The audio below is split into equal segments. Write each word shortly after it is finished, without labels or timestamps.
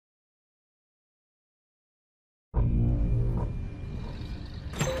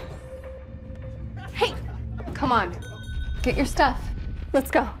Come on, get your stuff. Let's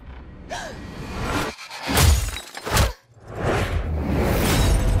go.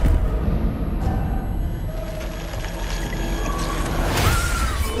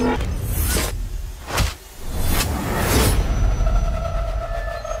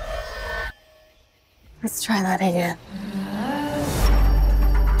 Let's try that again.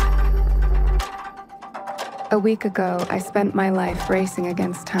 A week ago, I spent my life racing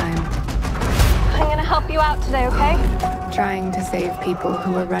against time, I'm gonna help you out today, okay? trying to save people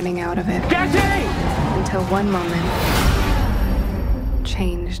who were running out of it. Jesse! Until one moment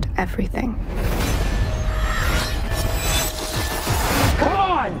changed everything. Come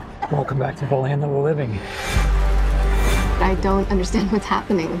on! Welcome back to the land of the living. I don't understand what's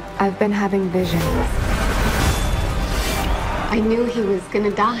happening. I've been having visions. I knew he was gonna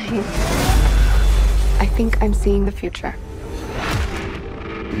die. I think I'm seeing the future.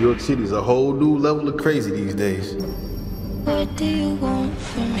 New York City's a whole new level of crazy these days. What do you want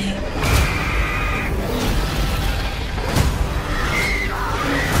from me?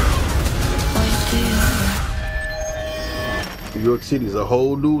 What do you want? New York City's a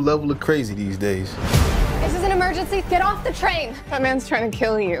whole new level of crazy these days. This is an emergency. Get off the train. That man's trying to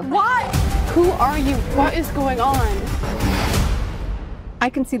kill you. What? Who are you? What is going on? I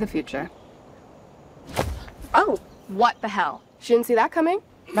can see the future. Oh, What the hell? she didn't see that coming?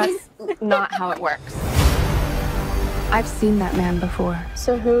 That's not how it works. I've seen that man before.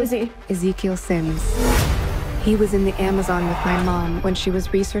 So who is he? Ezekiel Sims. He was in the Amazon with my mom when she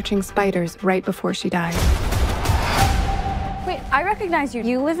was researching spiders right before she died. Wait, I recognize you.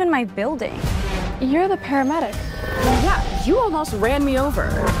 You live in my building. You're the paramedic. Yeah, you almost ran me over.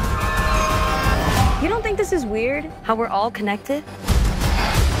 You don't think this is weird? How we're all connected?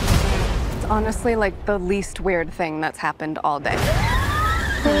 It's honestly like the least weird thing that's happened all day.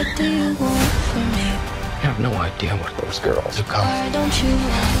 What do you want from me? You have no idea what those girls are coming. Why don't you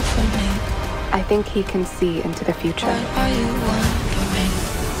want from me? I think he can see into the future. What are you want from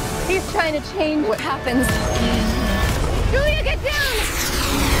me? He's trying to change what happens. Julia, get down!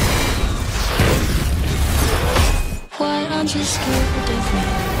 Why aren't you scared of me?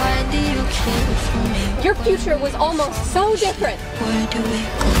 Why do you care for me? Your future was almost so different. Where do we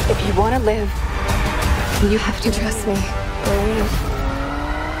go? If you want to live, you have to trust me.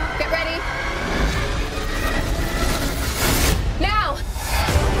 Get ready. Now!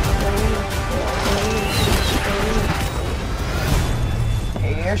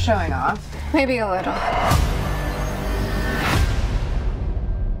 You're showing off. Maybe a little.